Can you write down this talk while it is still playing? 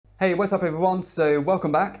Hey, what's up everyone? So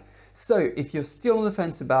welcome back. So if you're still on the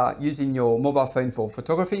fence about using your mobile phone for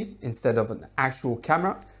photography instead of an actual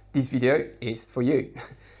camera, this video is for you.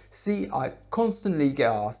 See, I constantly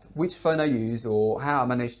get asked which phone I use or how I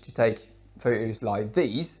manage to take photos like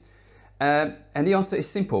these. And the answer is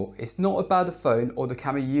simple. It's not about the phone or the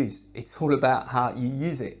camera you use. It's all about how you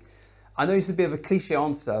use it. I know it's a bit of a cliche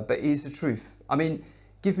answer, but it is the truth. I mean,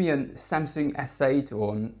 give me a Samsung S8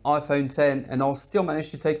 or an iPhone 10 and I'll still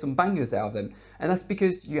manage to take some bangers out of them. And that's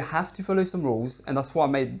because you have to follow some rules, and that's why I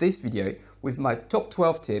made this video with my top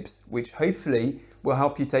 12 tips, which hopefully will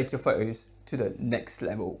help you take your photos to the next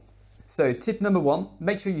level. So tip number one,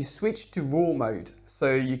 make sure you switch to RAW mode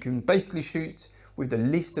so you can basically shoot with the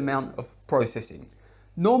least amount of processing.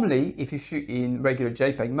 Normally, if you shoot in regular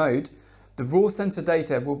JPEG mode, the raw sensor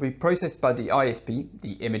data will be processed by the ISP,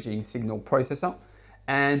 the imaging signal processor.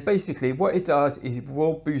 And basically what it does is it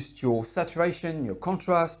will boost your saturation, your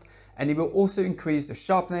contrast, and it will also increase the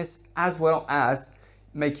sharpness as well as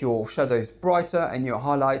make your shadows brighter and your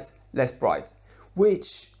highlights less bright,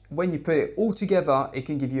 which when you put it all together, it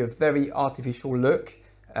can give you a very artificial look,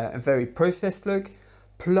 a very processed look.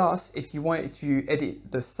 Plus, if you wanted to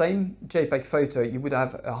edit the same JPEG photo, you would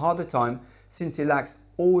have a harder time since it lacks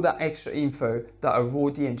all that extra info that a raw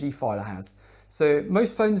DNG file has. So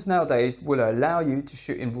most phones nowadays will allow you to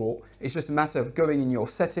shoot in RAW. It's just a matter of going in your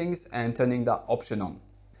settings and turning that option on.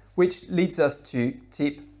 Which leads us to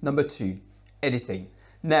tip number two, editing.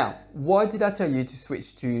 Now, why did I tell you to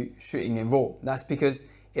switch to shooting in RAW? That's because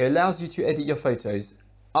it allows you to edit your photos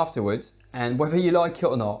afterwards, and whether you like it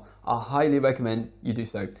or not, I highly recommend you do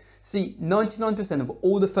so. See, 99% of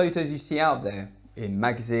all the photos you see out there in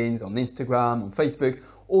magazines, on Instagram, on Facebook,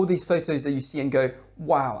 all these photos that you see and go,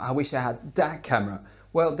 wow, I wish I had that camera.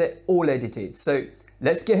 Well, they're all edited. So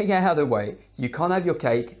let's get it out of the way. You can't have your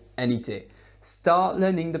cake and eat it. Start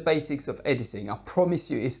learning the basics of editing. I promise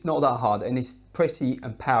you it's not that hard, and it's pretty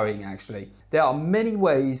empowering actually. There are many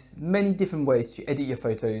ways, many different ways to edit your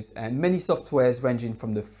photos, and many softwares ranging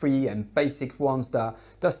from the free and basic ones that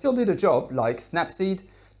still do the job, like Snapseed,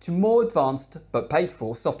 to more advanced but paid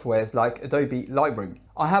for softwares like Adobe Lightroom.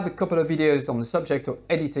 I have a couple of videos on the subject of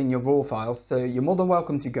editing your RAW files, so you're more than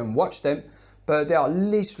welcome to go and watch them, but there are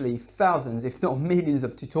literally thousands, if not millions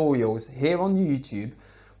of tutorials here on YouTube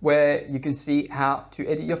where you can see how to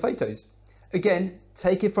edit your photos. Again,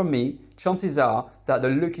 take it from me, chances are that the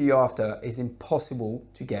look you're after is impossible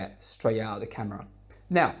to get straight out of the camera.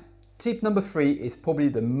 Now, tip number three is probably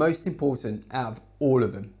the most important out of all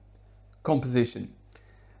of them, composition.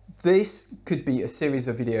 This could be a series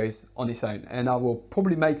of videos on its own, and I will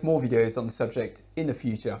probably make more videos on the subject in the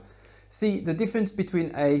future. See, the difference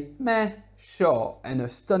between a meh shot and a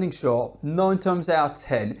stunning shot 9 times out of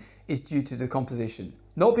 10 is due to the composition.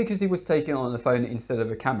 Not because it was taken on a phone instead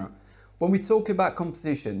of a camera. When we talk about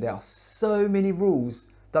composition, there are so many rules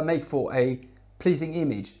that make for a pleasing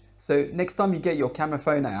image. So next time you get your camera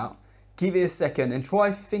phone out, give it a second and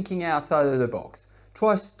try thinking outside of the box.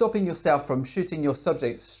 Try stopping yourself from shooting your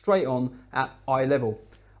subject straight on at eye level.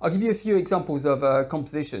 I'll give you a few examples of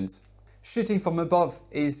compositions. Shooting from above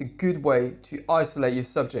is a good way to isolate your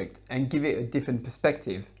subject and give it a different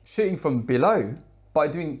perspective. Shooting from below, by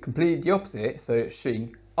doing completely the opposite, so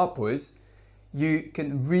shooting upwards, you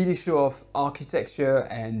can really show off architecture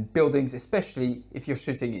and buildings, especially if you're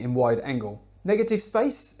shooting in wide angle. Negative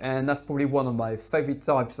space, and that's probably one of my favorite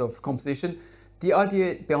types of composition. The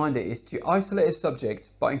idea behind it is to isolate a subject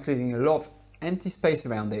by including a lot of empty space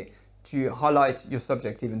around it to highlight your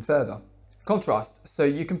subject even further. Contrast, so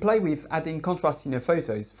you can play with adding contrast in your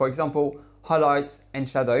photos. For example, highlights and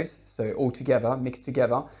shadows, so all together, mixed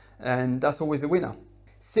together, and that's always a winner.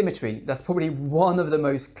 Symmetry, that's probably one of the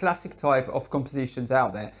most classic type of compositions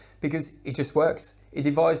out there because it just works. It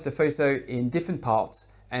divides the photo in different parts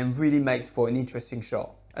and really makes for an interesting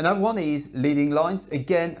shot. Another one is leading lines.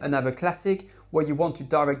 Again, another classic where you want to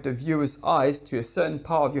direct the viewer's eyes to a certain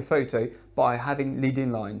part of your photo by having leading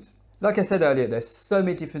lines. Like I said earlier, there's so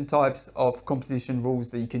many different types of composition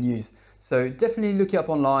rules that you can use. So definitely look it up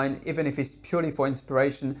online, even if it's purely for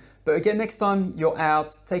inspiration. But again, next time you're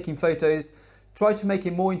out taking photos, try to make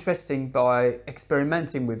it more interesting by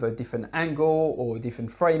experimenting with a different angle or different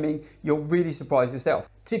framing. You'll really surprise yourself.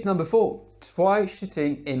 Tip number four, try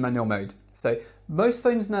shooting in manual mode. So most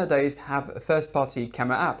phones nowadays have a first-party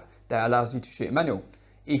camera app that allows you to shoot in manual.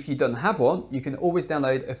 If you don't have one, you can always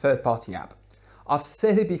download a third-party app. I've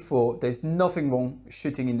said it before, there's nothing wrong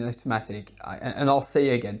shooting in automatic, and I'll say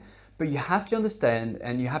it again, but you have to understand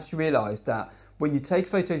and you have to realize that when you take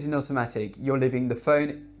photos in automatic, you're leaving the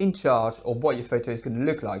phone in charge of what your photo is going to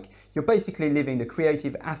look like. You're basically leaving the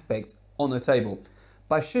creative aspect on the table.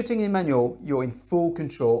 By shooting in manual, you're in full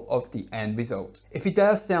control of the end result. If it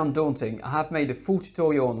does sound daunting, I have made a full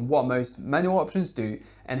tutorial on what most manual options do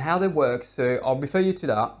and how they work, so I'll refer you to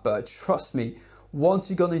that, but trust me, once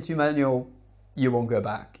you've gone into manual, you won't go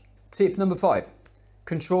back. Tip number 5,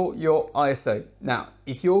 control your ISO. Now,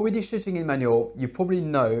 if you're already shooting in manual, you probably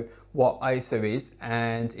know what ISO is,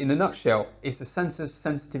 and in a nutshell, it's the sensor's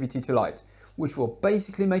sensitivity to light, which will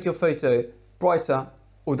basically make your photo brighter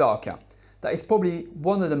or darker. That is probably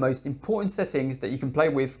one of the most important settings that you can play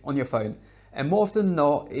with on your phone, and more often than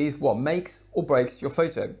not is what makes or breaks your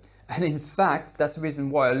photo. And in fact, that's the reason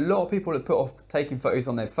why a lot of people are put off taking photos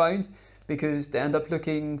on their phones, because they end up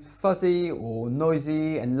looking fuzzy or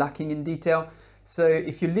noisy and lacking in detail. So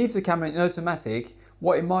if you leave the camera in automatic,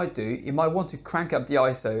 what it might do, it might want to crank up the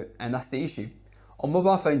ISO, and that's the issue. On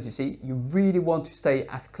mobile phones, you see, you really want to stay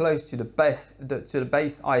as close to the base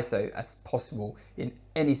ISO as possible in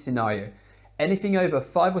any scenario. Anything over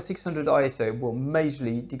 500 or 600 ISO will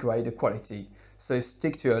majorly degrade the quality, so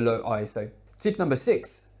stick to a low ISO. Tip number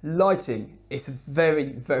 6, lighting is very,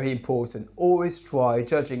 very important. Always try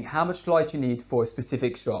judging how much light you need for a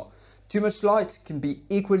specific shot. Too much light can be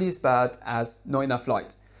equally as bad as not enough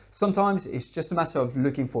light. Sometimes it's just a matter of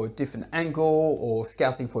looking for a different angle or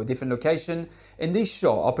scouting for a different location. In this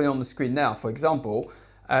shot, I'll put it on the screen now, for example,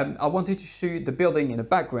 I wanted to shoot the building in the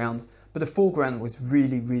background, but the foreground was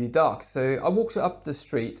really, really dark. So I walked up the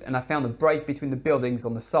street and I found a break between the buildings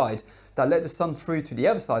on the side that let the sun through to the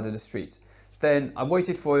other side of the street. Then I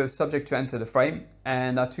waited for the subject to enter the frame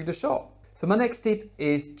and I took the shot. So my next tip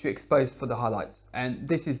is to expose for the highlights. And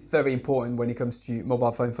this is very important when it comes to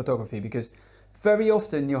mobile phone photography, because very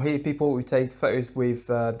often you'll hear people who take photos with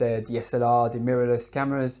their DSLR, the mirrorless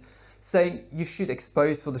cameras, saying you should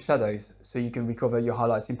expose for the shadows so you can recover your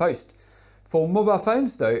highlights in post. For mobile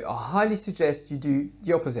phones though, I highly suggest you do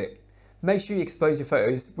the opposite. Make sure you expose your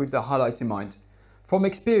photos with the highlights in mind. From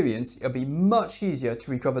experience, it'll be much easier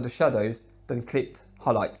to recover the shadows than clipped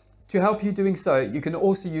highlights. To help you doing so, you can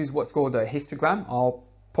also use what's called a histogram. I'll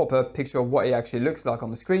pop a picture of what it actually looks like on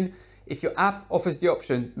the screen. If your app offers the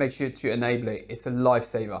option, make sure to enable it. It's a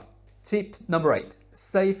lifesaver. Tip number 8,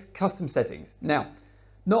 save custom settings. Now,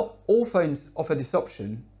 not all phones offer this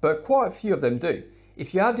option, but quite a few of them do.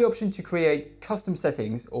 If you have the option to create custom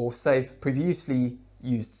settings or save previously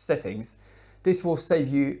used settings, this will save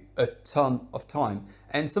you a ton of time.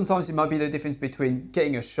 And sometimes it might be the difference between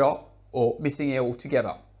getting a shot or missing it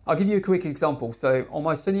altogether. I'll give you a quick example. So on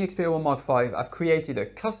my Sony Xperia 1 Mark V, I've created a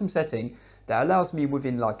custom setting that allows me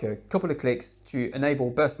within like a couple of clicks to enable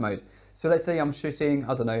burst mode. So let's say I'm shooting,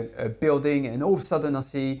 I don't know, a building, and all of a sudden I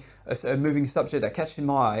see a moving subject that catches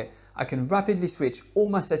my eye. I can rapidly switch all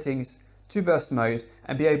my settings to burst mode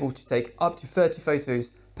and be able to take up to 30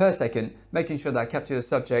 photos per second, making sure that I capture the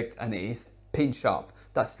subject and it is pin sharp.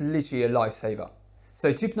 That's literally a lifesaver.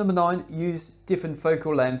 So tip number 9, use different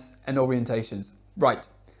focal lengths and orientations. Right,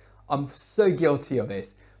 I'm so guilty of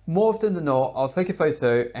this. More often than not, I'll take a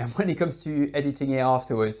photo and when it comes to editing it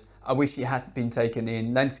afterwards, I wish it had been taken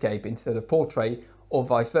in landscape instead of portrait or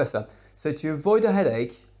vice versa. So to avoid a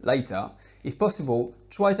headache later, if possible,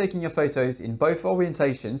 try taking your photos in both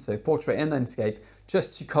orientations, so portrait and landscape,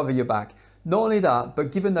 just to cover your back. Not only that,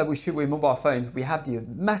 but given that we shoot with mobile phones, we have the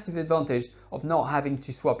massive advantage of not having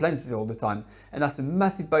to swap lenses all the time. And that's a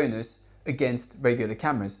massive bonus against regular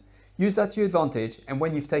cameras. Use that to your advantage, and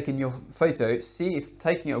when you've taken your photo, see if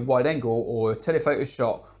taking a wide angle or a telephoto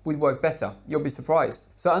shot would work better. You'll be surprised.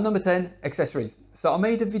 So at number 10, accessories. So I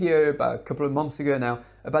made a video about a couple of months ago now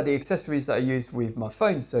about the accessories that I use with my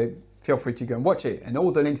phone, so feel free to go and watch it, and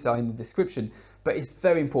all the links are in the description. But it's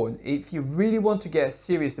very important. If you really want to get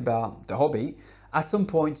serious about the hobby, at some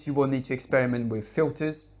point you will need to experiment with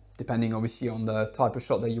filters, depending obviously on the type of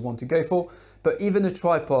shot that you want to go for. But even a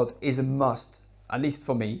tripod is a must, at least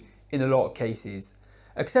for me, in a lot of cases.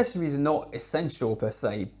 Accessories are not essential per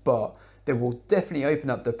se, but they will definitely open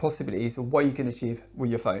up the possibilities of what you can achieve with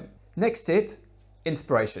your phone. Next tip,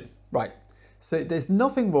 inspiration. Right, so there's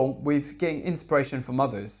nothing wrong with getting inspiration from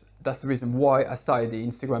others. That's the reason why I started the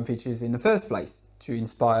Instagram features in the first place, to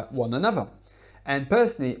inspire one another. And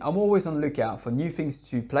personally, I'm always on the lookout for new things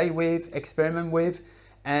to play with, experiment with.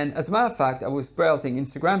 And as a matter of fact, I was browsing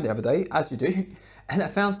Instagram the other day, as you do, and I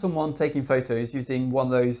found someone taking photos using one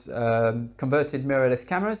of those converted mirrorless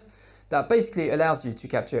cameras that basically allows you to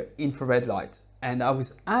capture infrared light. And I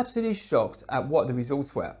was absolutely shocked at what the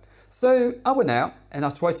results were. So I went out and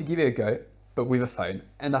I tried to give it a go, but with a phone.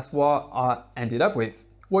 And that's what I ended up with.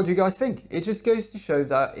 What do you guys think? It just goes to show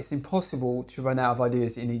that it's impossible to run out of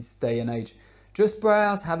ideas in this day and age. Just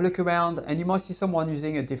browse, have a look around, and you might see someone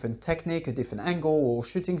using a different technique, a different angle or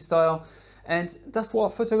shooting style. And that's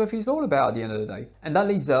what photography is all about at the end of the day. And that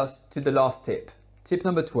leads us to the last tip. Tip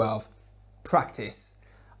number 12, practice.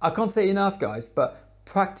 I can't say enough, guys, but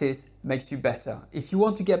practice makes you better. If you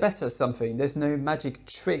want to get better at something, there's no magic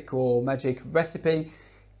trick or magic recipe.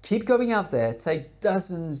 Keep going out there, take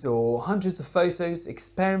dozens or hundreds of photos,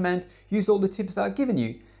 experiment, use all the tips that I've given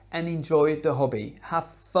you, and enjoy the hobby. Have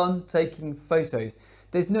fun taking photos.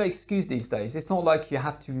 There's no excuse these days. It's not like you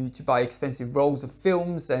have to buy expensive rolls of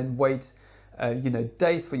films and wait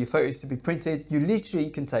days for your photos to be printed. You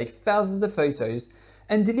literally can take thousands of photos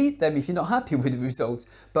and delete them if you're not happy with the results.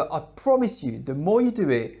 But I promise you, the more you do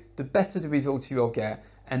it, the better the results you'll get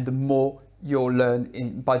and the more you'll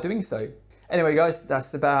learn by doing so. Anyway guys,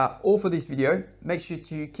 that's about all for this video. Make sure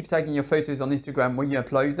to keep tagging your photos on Instagram when you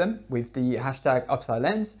upload them with the hashtag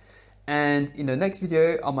 #UpsideLens. And in the next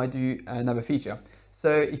video, I might do another feature.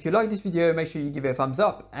 So if you like this video, make sure you give it a thumbs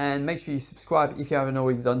up and make sure you subscribe if you haven't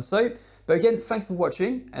already done so. But again, thanks for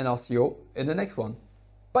watching and I'll see you all in the next one.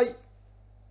 Bye.